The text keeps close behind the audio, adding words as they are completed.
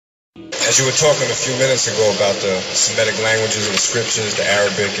As you were talking a few minutes ago about the Semitic languages of the scriptures, the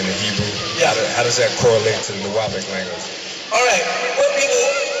Arabic and the Hebrew, Yeah. how does that correlate to the Nuwabic language? All right. What people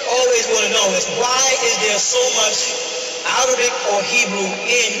always want to know is why is there so much Arabic or Hebrew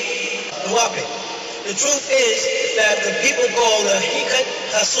in Nuwabian? The truth is that the people called the Hikat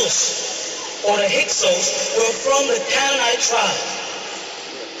Hasus or the Hyksos were from the Canaanite tribe.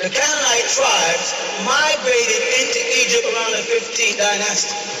 The Canaanite tribes migrated into Egypt around the 15th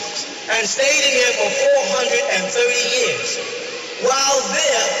dynasty and stayed in there for 430 years. While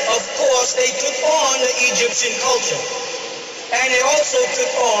there, of course, they took on the Egyptian culture. And they also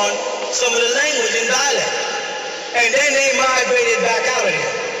took on some of the language and dialect. And then they migrated back out of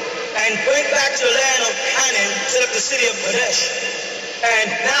there and went back to the land of Canaan, set up the city of Kadesh.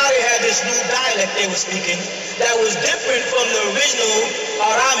 And now they had this new dialect they were speaking that was different from the original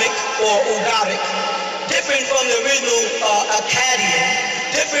Aramic or Ugaric, different from the original Akkadian,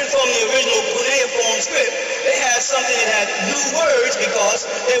 different from the original cuneiform script. They had something that had new words because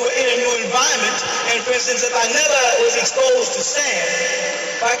they were in a new environment. And for instance, if I never was exposed to sand,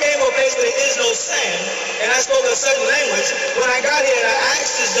 if I came to a place where there is no sand, and I spoke a certain language, when I got here and I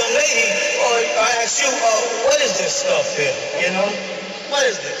asked this young lady, or I asked you, what is this stuff here, you know? What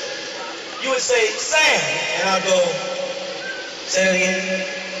is this? You would say sand, and I'll go, say it again.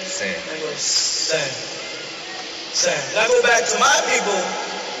 Sand. I go, sand. Sand. And I go back to my people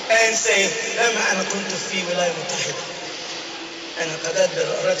and say, أنا كنت في ولاية متحدة. أنا قدرت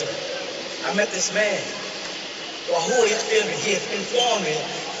الرجل. I met this man. وهو يخبرني, he informed me,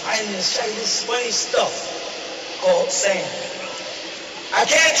 عن الشيء this funny stuff called sand. I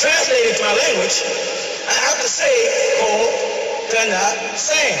can't translate it to my language. I have to say called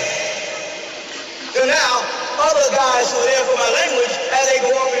sand. So now, other guys who are there for my language, as they go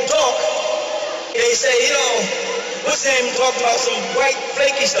up and talk, they say, you know, what's his name talking about some white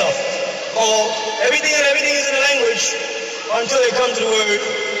flaky stuff called everything is in the language until they come to the word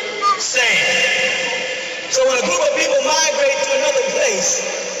sand. So when a group of people migrate to another place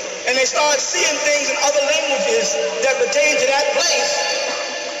and they start seeing things in other languages that pertain to that place,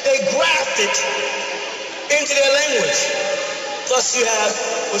 they graft it into their language. Plus you have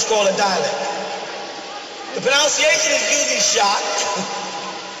what's called a dialect. The pronunciation is usually shot.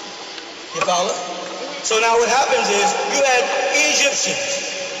 You follow? So now what happens is you had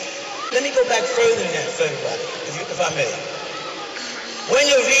Egyptians. Let me go back further than that for everybody, if I may. When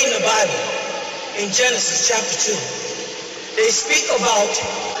you're reading the Bible, in Genesis chapter 2, they speak about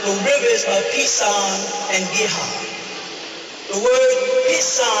the rivers of Pison and Gihon. The word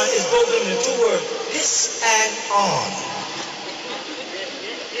Pison is broken into two words, Pis and On.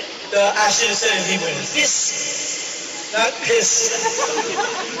 I should have said it in Hebrew, Pis, not piss.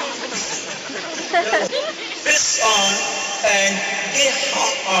 Pison and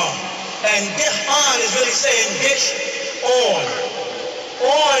Gihon. And Gihon is really saying Gish on.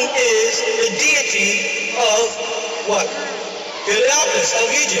 On is the deity of what? Heliopolis of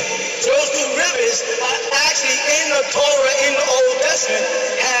Egypt. So those two rivers are actually in the Torah in the Old Testament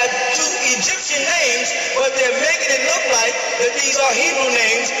have two Egyptian names, but they're making it look like that these are Hebrew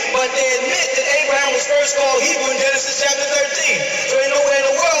names, but they admit that Abraham was first called Hebrew in Genesis chapter 13. So ain't nowhere in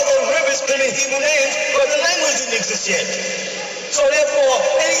the world those rivers could have been Hebrew names, but the language didn't exist yet. So therefore,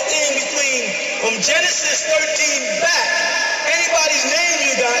 anything between from Genesis 13 back, anybody's name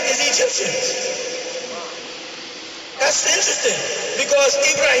you got is Egyptians. That's interesting, because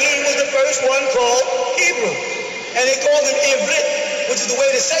Ibrahim was the first one called Hebrew, and they called him Ivrit, which is the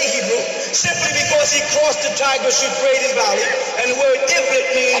way to say Hebrew, simply because he crossed the Tigris-Euphrates Valley, and the word Ivrit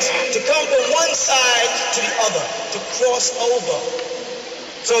means to come from one side to the other, to cross over.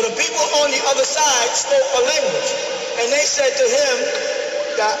 So the people on the other side spoke a language, and they said to him,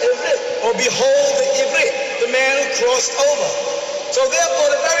 Ivrit, or behold the Ivrit, the man who crossed over. So therefore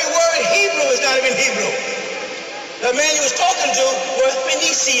the very word Hebrew is not even Hebrew. The man he was talking to were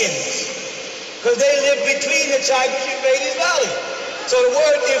Phoenicians, because they lived between the Tigris-Euphrates Valley. So the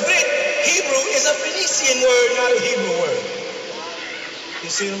word Ivrit, Hebrew, is a Phoenician word, not a Hebrew word.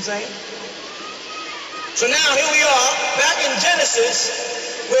 You see what I'm saying? So now here we are, back in Genesis,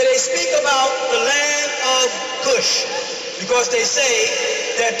 where they speak about the land of Cush, because they say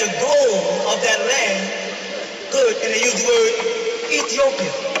that the gold of that land, good, and they use the word Ethiopia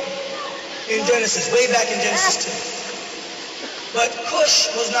in Genesis, way back in Genesis 2. But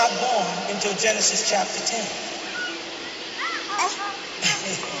Cush was not born until Genesis chapter 10.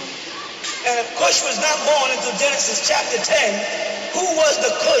 And if Cush was not born until Genesis chapter 10, who was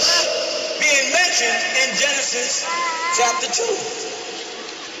the Cush being mentioned in Genesis chapter 2?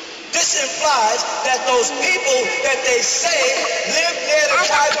 This implies that those people that they say lived near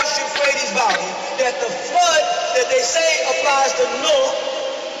the Tigris as the north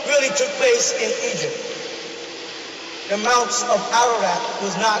really took place in Egypt. The mounts of Ararat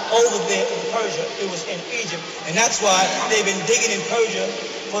was not over there in Persia, it was in Egypt. And that's why they've been digging in Persia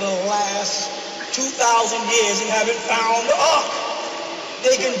for the last 2,000 years and haven't found the ark.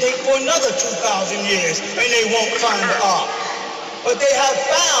 They can dig for another 2,000 years and they won't find the ark. But they have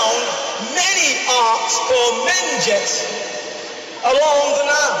found many arks called menjets along the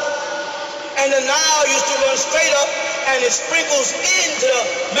Nile. And the Nile used to run straight up and it sprinkles into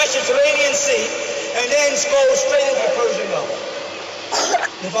the Mediterranean Sea and then goes straight into the Persian Gulf.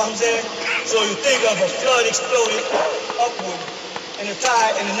 You know what I'm saying? So you think of a flood exploding upward and the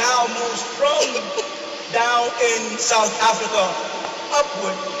tide, and the Nile moves from down in South Africa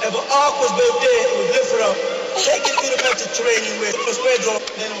upward. If an ark was built there, it would lift it up, take it through the Mediterranean where it spreads off,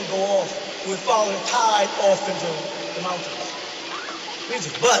 then it would go off. It would follow the tide off into the mountains.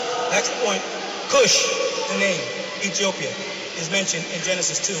 But, back to the point, Cush, the name, Ethiopia, is mentioned in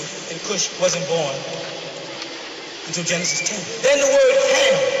Genesis 2, and Cush wasn't born until Genesis 10. Then the word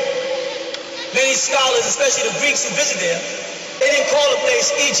Ham. Many scholars, especially the Greeks who visit there, they didn't call the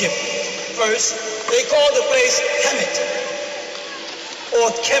place Egypt first. They called the place Kemet,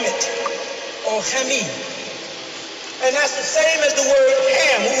 or Kemet, or Hemi. And that's the same as the word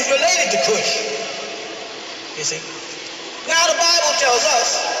Ham, who's related to Cush. You see? Now the Bible tells us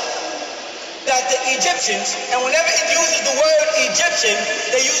that the Egyptians, and whenever it uses the word Egyptian,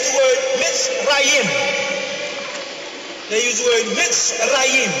 they use the word Mitzrayim. They use the word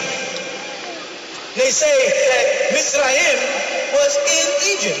Mitzrayim. They say that Mitzrayim was in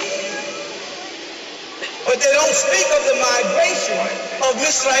Egypt. But they don't speak of the migration of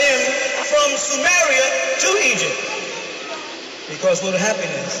Mitzrayim from Sumeria to Egypt. Because what would happen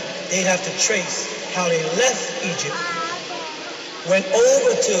is they'd have to trace how they left Egypt, went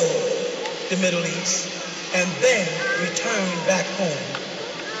over to the Middle East, and then returned back home.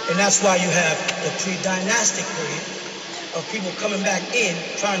 And that's why you have the pre-dynastic period of people coming back in,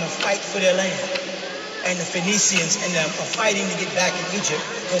 trying to fight for their land. And the Phoenicians and them are fighting to get back in Egypt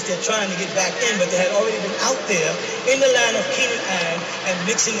because they're trying to get back in, but they had already been out there in the land of Canaan and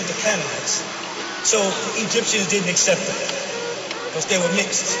mixing with the Canaanites. So the Egyptians didn't accept them because they were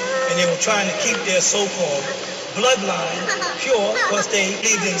mixed, and they were trying to keep their so-called bloodline pure because they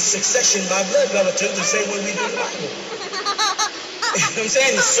lived in succession by blood relatives the same way we do in the Bible. You know what I'm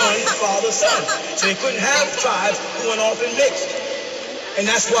saying? The son, father, son. So they couldn't have tribes who went off and mixed. And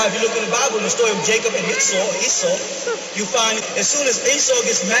that's why if you look in the Bible, in the story of Jacob and Esau, you find as soon as Esau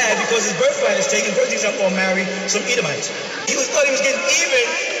gets mad because his birthright is taken, first he's going to marry some Edomites. Thought he was getting even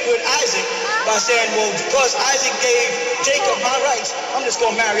with Isaac by saying, well, because Isaac gave Jacob my rights, I'm just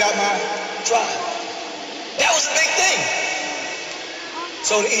going to marry out my tribe. That was a big thing.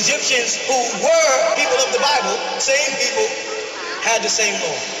 So the Egyptians, who were people of the Bible, same people, had the same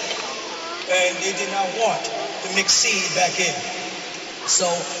law. And they did not want to mix seed back in. So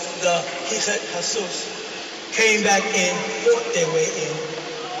the Hichet Hasus came back in, fought their way in,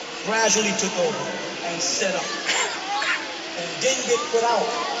 gradually took over and set up. And didn't get put out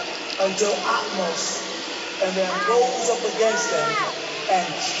until Atmos and then rose up against them and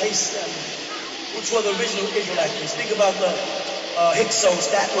chased them, which were the original Israelites. We speak about the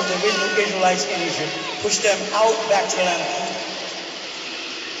Hyksos, that was the original Israelites in Egypt, pushed them out back to the land of Canaan.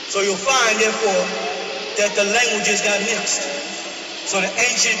 So you'll find, therefore, that the languages got mixed. So the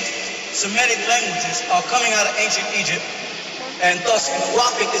ancient Semitic languages are coming out of ancient Egypt, and thus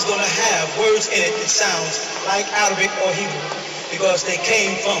Nuwabian is going to have words in it that sounds like Arabic or Hebrew, because they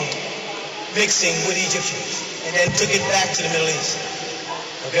came from mixing with Egyptians and then took it back to the Middle East.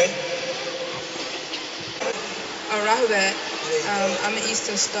 Okay? Rahubat, I'm an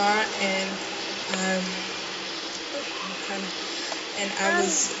Eastern Star, and I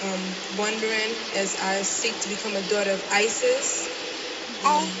was wondering, as I seek to become a daughter of Isis,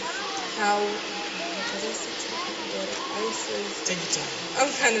 how Take your time.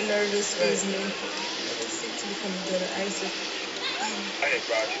 I'm kind of nervous, excuse me. I seek to become a daughter of Isis.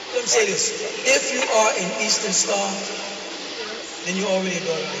 Let me say this. If you are an Eastern Star, then you're already a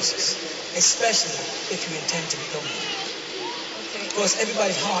daughter of Isis. Especially if you intend to become one. Okay. Because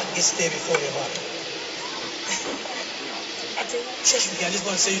everybody's heart gets there before their body. Just I just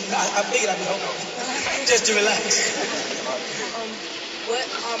want to say, I figured I'd be helpful. Just to relax. What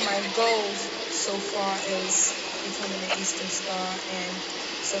are my goals so far as becoming an Eastern Star, and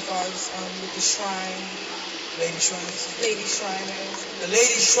so far as with the shrine? Lady Shriners. Lady Shriners. The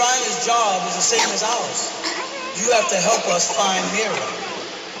Lady Shriner's job is the same as ours. You have to help us find Mary.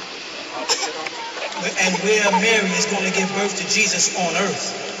 And where Mary is going to give birth to Jesus on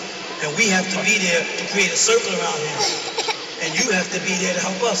earth. And we have to be there to create a circle around him. And you have to be there to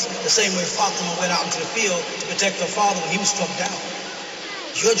help us. The same way Fatima went out into the field to protect her father when he was struck down.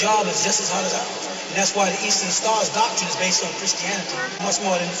 Your job is just as hard as ours. And that's why the Eastern Star's doctrine is based on Christianity, much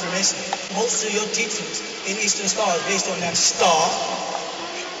more than Freemason. Most of your teachings in Eastern Star is based on that star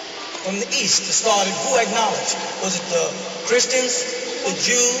from the East, the star that who acknowledged? Was it the Christians, the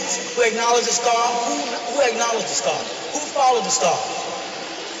Jews who acknowledged the star? Who acknowledged the star? Who followed the star?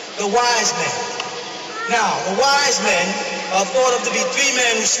 The wise men. Now, the wise men are thought of to be three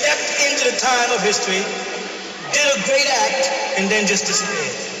men who stepped into the time of history, did a great act, and then just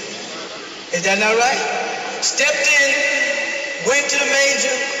disappeared. Is that not right? Stepped in, went to the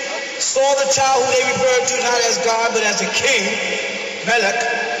manger, saw the child who they referred to not as God, but as a king, Melech,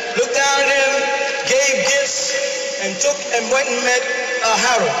 looked down at him, gave gifts, and went and met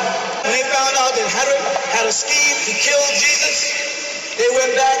Herod. When they found out that Herod had a scheme to kill Jesus, they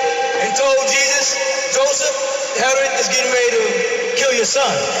went back and told Jesus, Joseph, Herod is getting ready to kill your son.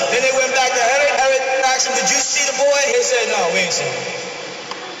 Then they went back to Herod. Herod asked him, did you see the boy? He said, no, we ain't seen him.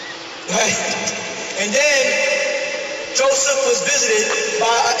 Right? And then Joseph was visited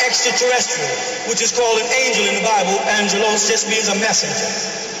by an extraterrestrial, which is called an angel in the Bible. Angelos just means a messenger.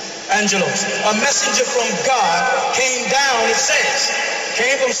 Angelos. A messenger from God came down, it says.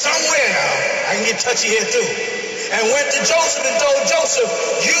 Came from somewhere now. I can get touchy here too. And went to Joseph and told Joseph,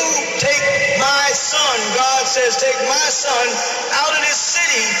 you take my son, God says, take my son out of this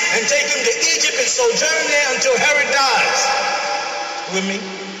city and take him to Egypt and sojourn there until Herod dies. With me?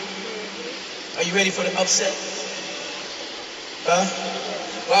 Are you ready for the upset? Huh?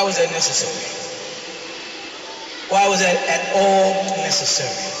 Why was that necessary? Why was that at all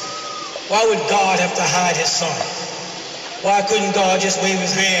necessary? Why would God have to hide his son? Why couldn't God just wave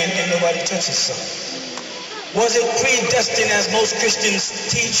his hand and nobody touch his son? Was it predestined, as most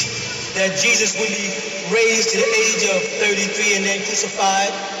Christians teach, that Jesus would be raised to the age of 33 and then crucified?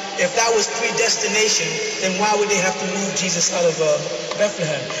 If that was predestination, then why would they have to move Jesus out of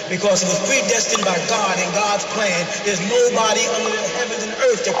Bethlehem? Because it was predestined by God and God's plan. There's nobody under the heavens and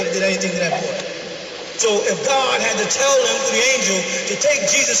earth that could have did anything to that boy. So if God had to tell them through the angel to take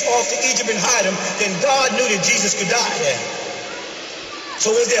Jesus off to Egypt and hide him, then God knew that Jesus could die there.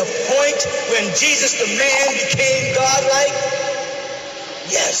 So is there a point when Jesus the man became God-like?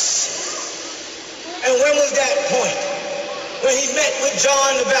 Yes. And when was that point? When he met with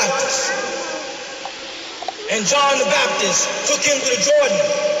John the Baptist. And John the Baptist took him to the Jordan.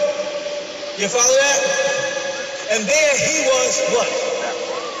 You follow that? And there he was what?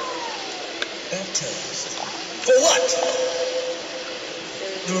 Baptized. For what?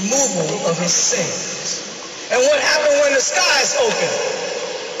 The removal of his sins. And what happened when the skies opened?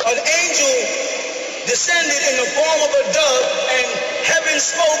 An angel descended in the form of a dove, and heaven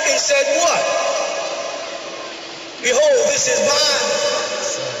spoke and said what? Behold, this is mine,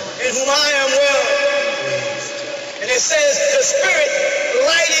 in whom I am well. And it says the Spirit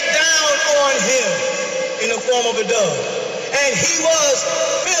lighted down on him in the form of a dove. And he was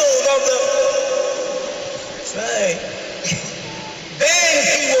filled of the... That's right. Then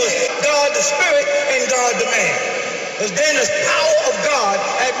he was God the Spirit and God the man. Because then the power of God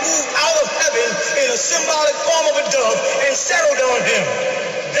had moved out of heaven in a symbolic form of a dove and settled on him.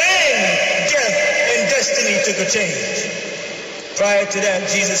 Then death and destiny took a change. Prior to that,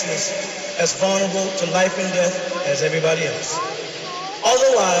 Jesus was as vulnerable to life and death as everybody else.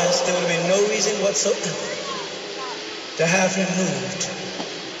 Otherwise, there would have been no reason whatsoever to have him moved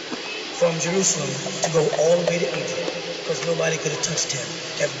from Jerusalem to go all the way to Egypt, because nobody could have touched him.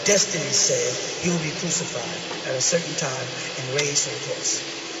 If destiny said he would be crucified at a certain time and raised from the cross,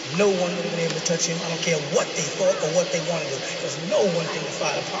 no one would have been able to touch him. I don't care what they thought or what they wanted to do, because no one can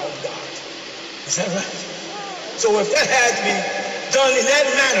defy the power of God. Is that right? So if that had to be done in that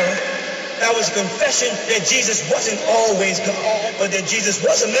manner, that was a confession that Jesus wasn't always God, but that Jesus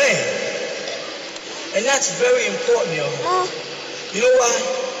was a man. And that's very important, y'all. You know why?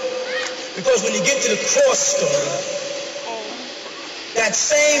 Because when you get to the cross story, that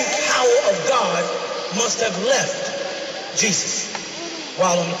same power of God must have left Jesus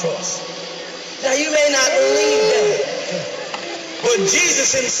while on the cross. Now you may not believe that, but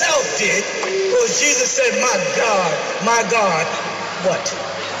Jesus himself did, because Jesus said, my God, what?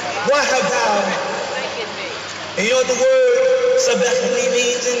 Why have thou? And you know what the word sabachani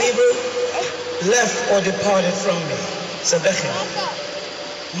means in Hebrew? Left or departed from me. Sabachani.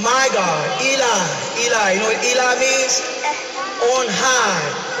 My God, Eli. You know what Eli means? On high.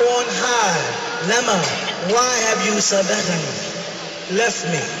 Lema, why have you sabachani? Left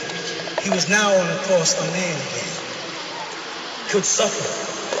me. He was now on the cross, a man again. Could suffer.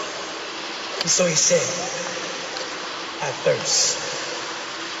 And so he said, I thirst.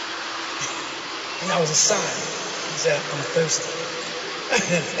 And that was a sign. He said, I'm thirsty.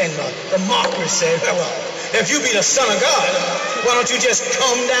 And the mocker said, well, if you be the Son of God, why don't you just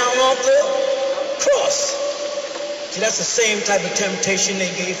come down off the cross? See, that's the same type of temptation they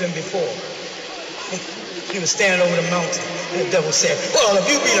gave him before. He was standing over the mountain, and the devil said, well, if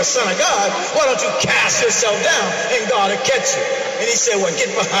you be the Son of God, why don't you cast yourself down, and God will catch you? And he said, well,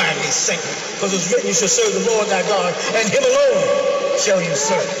 get behind me, Satan, because it's written, you shall serve the Lord thy God, and him alone shall you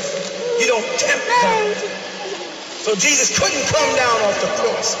serve. You don't tempt God. So Jesus couldn't come down off the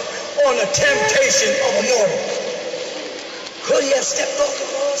cross on the temptation of a mortal. Could he have stepped off the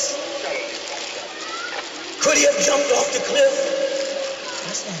cross? Could he have jumped off the cliff?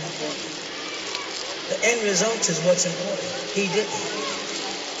 That's not important. The end result is what's important. He didn't.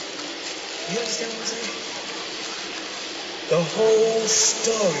 You understand what I'm saying? The whole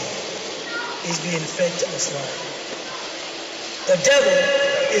story is being fed to us live. The devil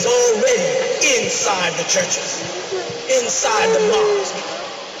is already inside the churches, inside the mosques.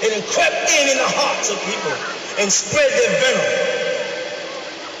 It had crept in the hearts of people and spread their venom.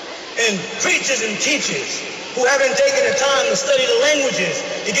 And preachers and teachers who haven't taken the time to study the languages,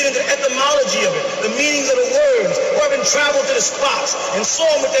 to get into the etymology of it, the meanings of the words, who haven't traveled to the spots and saw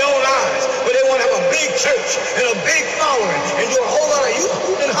them with their own eyes, but they want to have a big church and a big following and do a whole lot of youth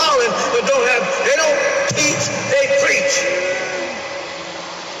and hollering, but they don't teach, they preach.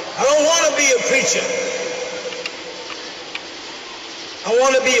 I don't want to be a preacher. I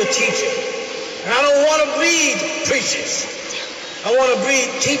want to be a teacher. And I don't want to breed preachers. I want to breed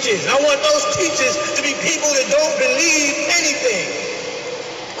teachers. I want those teachers to be people that don't believe anything.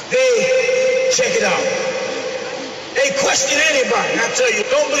 They check it out. They question anybody. And I tell you,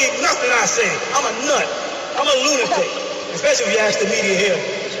 don't believe nothing I say. I'm a nut. I'm a lunatic. Especially if you ask the media here.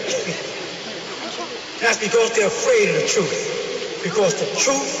 That's because they're afraid of the truth. Because the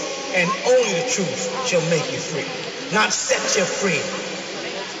truth and only the truth shall make you free. Not set you free.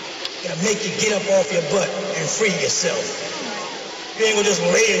 It'll make you get up off your butt and free yourself. You ain't gonna just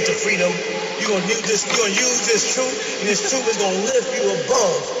lay into freedom. You're gonna use this truth, and this truth is gonna lift you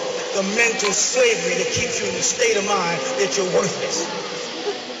above the mental slavery that keeps you in the state of mind that you're worthless.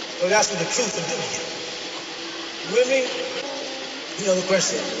 So that's what the truth will do to you. You with me? Another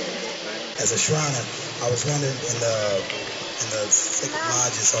question? As a Shriner, I was wondering in the thick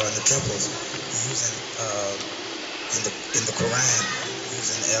lodges or in the temples, using in the Quran,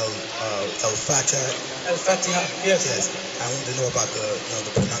 using Al-Fatiha. Al-Fatiha, yes. I wanted to know about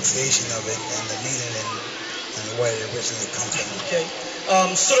the pronunciation of it and the meaning and where it originally comes from. Okay.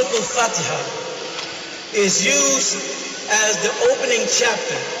 Surah Al-Fatiha is used as the opening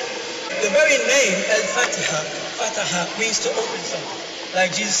chapter. The very name Al-Fatiha, Fataha, means to open something.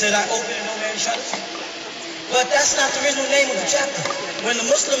 Like Jesus said, I open and no man shuts. But that's not the original name of the chapter. When the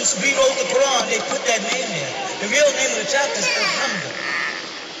Muslims rewrote the Quran, they put that name there. The real name of the chapter is Alhamdulillah,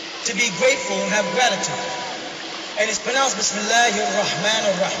 to be grateful and have gratitude. And it's pronounced Bismillahir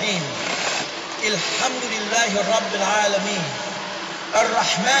Rahmanir Rahim. Alhamdulillahi Rabbil Alameen.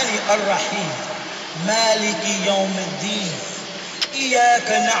 Ar-Rahmani Ar-Rahim. Maliki Yawmiddin.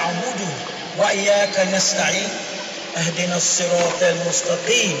 Iyaka na'budu wa iyaka nasta'in. Ahdina as-sirata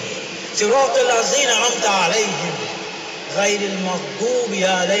al-mustaqim. Sirata al-lazina amta alayhim. غير المغضوب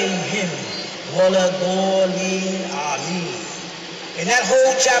عليهم ولا الضالين آمين. And that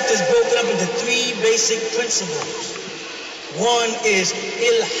whole chapter is broken up into three basic principles. One is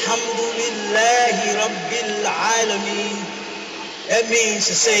Alhamdulillahi Rabbil Alameen. That means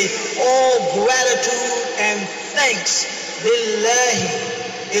to say all gratitude and thanks Lillahi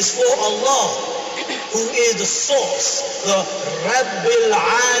is for Allah, who is the source, the Rabbil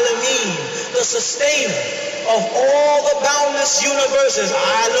Alameen, the sustainer of all the boundless universes.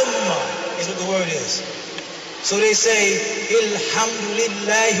 Alam is what the word is. So they say,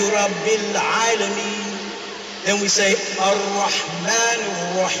 Alhamdulillahi Rabbil Alameen. Then we say, Ar-Rahman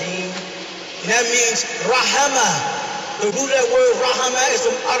Ar-Rahim. And that means Rahama. The root of that word Rahama is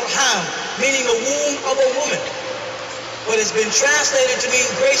from Arham, meaning the womb of a woman. But it's been translated to mean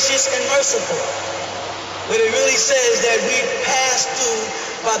gracious and merciful. But it really says that we pass through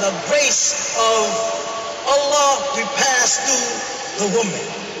by the grace of Allah, we pass through the woman.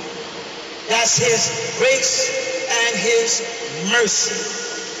 That's His grace and His mercy.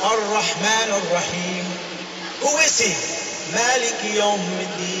 Ar-Rahman Ar-Rahim. Who is He? Maliki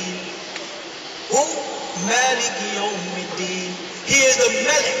Yawmiddin. Who? Maliki Yawmiddin. He is the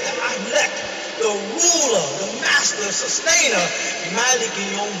Malik, the Ahlak, the ruler, the master, sustainer.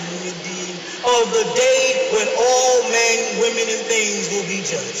 Maliki Yawmiddin. Of the day when all men, women, and things will be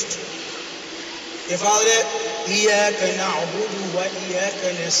judged. You follow that? إِيَّاكَ نَعْبُدُ وَإِيَّاكَ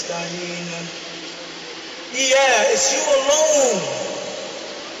نَسْتَعِينُ. Yeah, it's you alone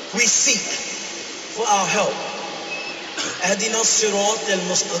we seek for our help. أَهْدِنَا الصِّرَاطَ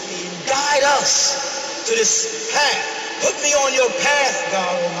الْمُسْتَقِيمَ. Guide us to this path. Put me on your path,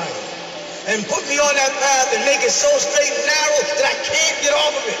 God Almighty. And put me on that path and make it so straight and narrow that I can't get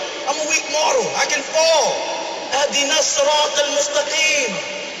off of it. I'm a weak mortal. I can fall. أَهْدِنَا الصِّرَاطَ الْمُسْتَقِيمَ.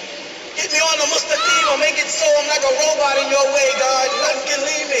 Get me on the mustaqim or make it so I'm like a robot in your way, God. Nothing can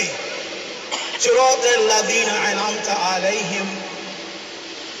leave me. صِرَاطَ الَّذِينَ أَنْعَمْتَ عَلَيْهِمْ.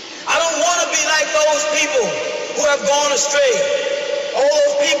 I don't want to be like those people who have gone astray. All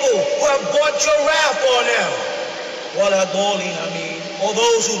those people who have brought your wrath on them. وَلَا ضَالِينَ, I mean, or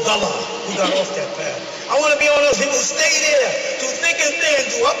those who got off that path. I want to be on those people who stay there, do thick and thin,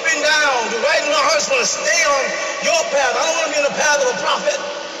 do up and down, do right and left. I just want to stay on your path. I don't want to be on the path of a prophet.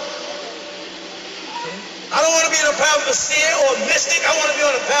 I don't want to be on the path of a seer or a mystic. I want to be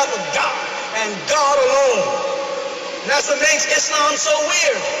on the path of God and God alone. And that's what makes Islam so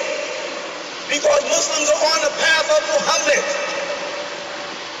weird. Because Muslims are on the path of Muhammad.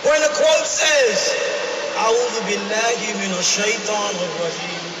 When the quote says, أعوذ بالله من الشيطان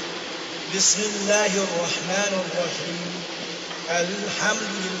الرجيم بسم الله الرحمن الرحيم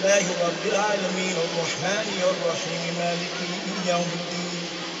الحمد لله رب العالمين الرحمن الرحيم مالك يوم الدين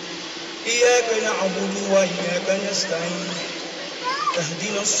إياك نعبد وإياك نستعين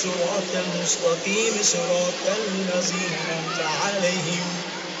اهدنا الصراط المستقيم صراط الذين أنعمت عليهم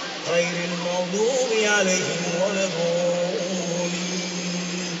غير المغضوب عليهم ولا الضالين.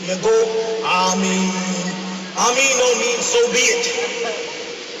 You go, Ameen. Ameen don't mean so be it.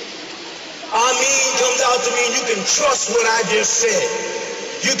 Ameen comes out to mean you can trust what I just said.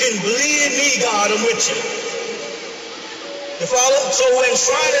 You can believe in me, God, I'm with you. You follow? So when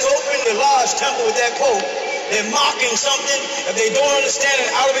shrine is open, the large temple with that quote, they're mocking something. If they don't understand an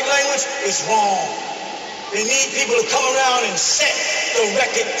Arabic language, it's wrong. They need people to come around and set the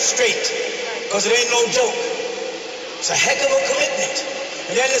record straight. Because it ain't no joke. It's a heck of a commitment.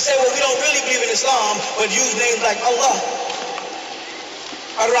 And then they say, well, we don't really believe in Islam, but use names like Allah,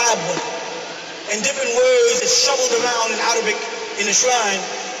 Arab, and different words that's shoveled around in Arabic in the shrine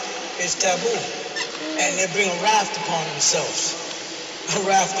is taboo. And they bring a wrath upon themselves. A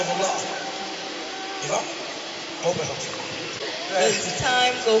wrath of Allah. You know? Hope it helps you. Does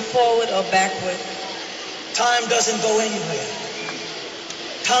time go forward or backward? Time doesn't go anywhere.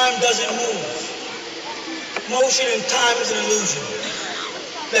 Time doesn't move. Motion and time is an illusion.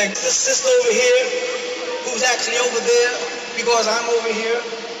 Like this sister over here, who's actually over there, because I'm over here,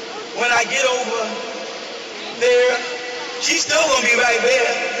 when I get over there, she's still going to be right there,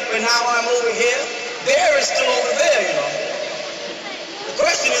 but now I'm over here. There is still over there, you know. The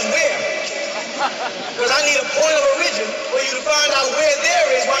question is where? Because I need a point of origin for you to find out where there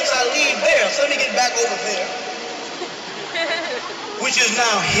is once I leave there. So let me get back over there, which is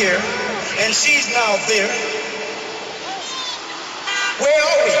now here, and she's now there. Where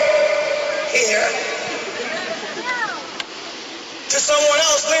are we? Here. To someone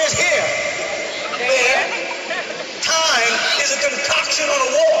else, where's here? There. Time is a concoction on a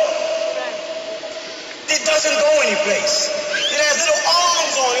wall. It doesn't go anyplace. It has little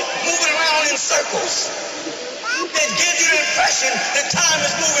arms on it, moving around in circles. That gives you the impression that time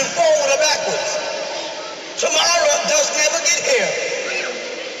is moving forward or backwards. Tomorrow does never get here.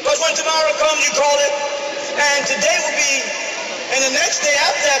 Because when tomorrow comes, you call it, and today will be, and the next day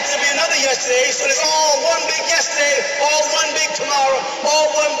after that will be another yesterday. So there's all one big yesterday, all one big tomorrow, all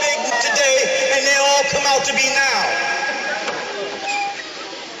one big today, and they all come out to be now.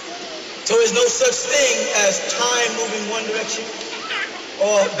 So there's no such thing as time moving one direction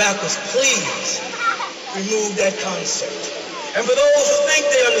or backwards. Please remove that concept. And for those who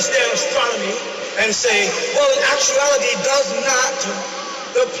think they understand astronomy and say, well, in actuality, does not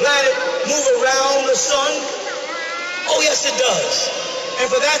the planet move around the sun? Oh, yes, it does. And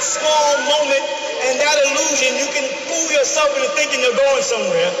for that small moment and that illusion, you can fool yourself into thinking you're going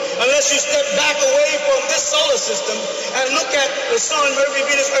somewhere unless you step back away from this solar system and look at the sun, Mercury,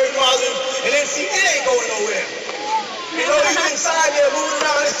 Venus, Earth, Mars, and then see it ain't going nowhere. You know, you're inside there moving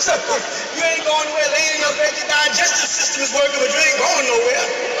around in circles. You ain't going nowhere, laying in your bed, your digestive system is working, but you ain't going nowhere.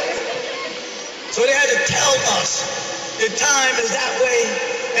 So they had to tell us that time is that way,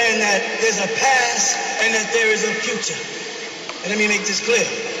 and that there's a past, and that there is a future. And let me make this clear.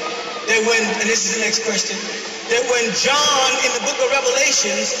 That when, and this is the next question, that when John in the book of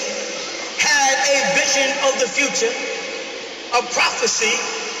Revelations had a vision of the future, a prophecy,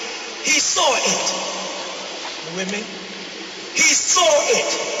 he saw it. You with me? He saw it.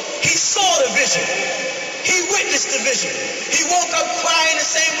 He saw the vision. He witnessed the vision. He woke up crying the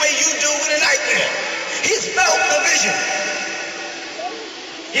same way you do with a nightmare. He felt the vision.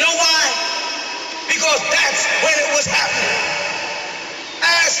 You know why? Because that's when it was happening.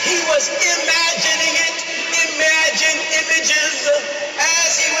 As he was imagining it, imagine images, as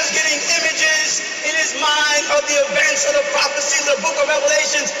he was getting images in his mind of the events of the prophecies of the book of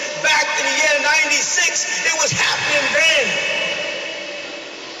Revelations back in the year 96, it was happening then.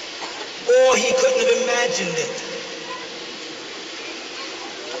 Or he couldn't have imagined it.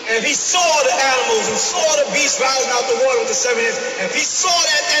 And if he saw the animals and saw the beast rising out the water with the 7 heads, and if he saw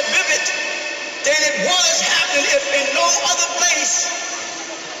that vivid, then it was happening if in no other place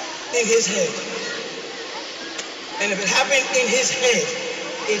in his head. And if it happened in his head,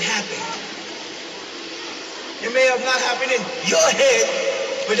 it happened. It may have not happened in your head,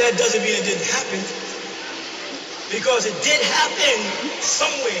 but that doesn't mean it didn't happen. Because it did happen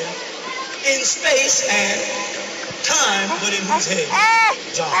somewhere in space and time, but in whose head?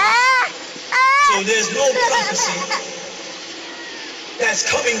 John. So there's no prophecy that's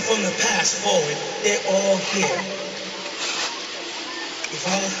coming from the past forward. They're all here. You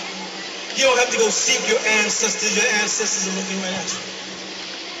follow? You don't have to go seek your ancestors. Your ancestors are looking right at you.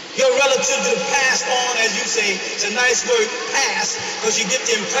 Your relative to the past on, as you say, it's a nice word, past, because you get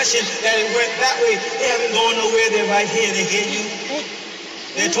the impression that it went that way. They haven't gone nowhere. They're right here. They hear you.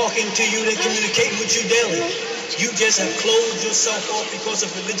 They're talking to you. They're communicating with you daily. You just have closed yourself off because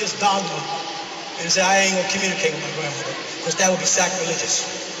of religious dogma and say, I ain't going to communicate with my grandmother, because that would be sacrilegious.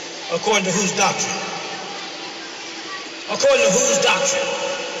 According to whose doctrine? According to whose doctrine?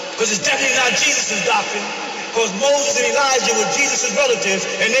 Because it's definitely not Jesus' doctrine. Because Moses and Elijah were Jesus' relatives,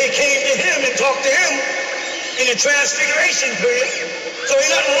 and they came to him and talked to him in the transfiguration period. So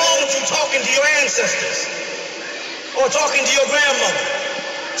ain't nothing wrong with you talking to your ancestors or talking to your grandmother.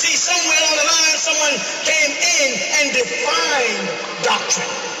 See, somewhere along the line, someone came in and defined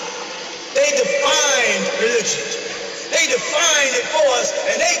doctrine. They defined religion. They defined it for us,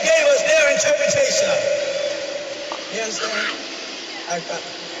 and they gave us their interpretation of it. You understand?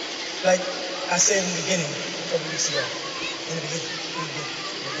 Like I said in the beginning, a couple weeks ago. In the beginning.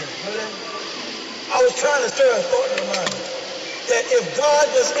 Remember that? I was trying to stir a thought in my mind that if God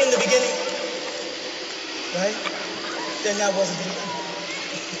was in the beginning, right, then that wasn't the beginning.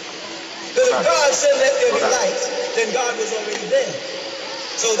 Because if God said let there be light, then God was already there.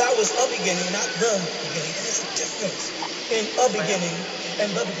 So that was a beginning, not the beginning. And there's a difference in a beginning and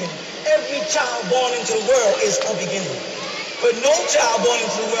the beginning. Every child born into the world is a beginning. But no child born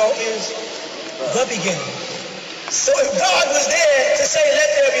into the world is the beginning. So if God was there to say, let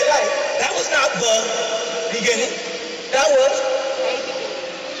there be light, that was not the beginning. That was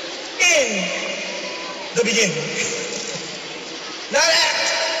in the beginning. Not at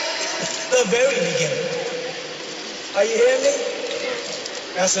the very beginning. Are you hearing me?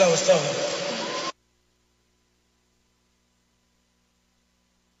 That's what I was talking about.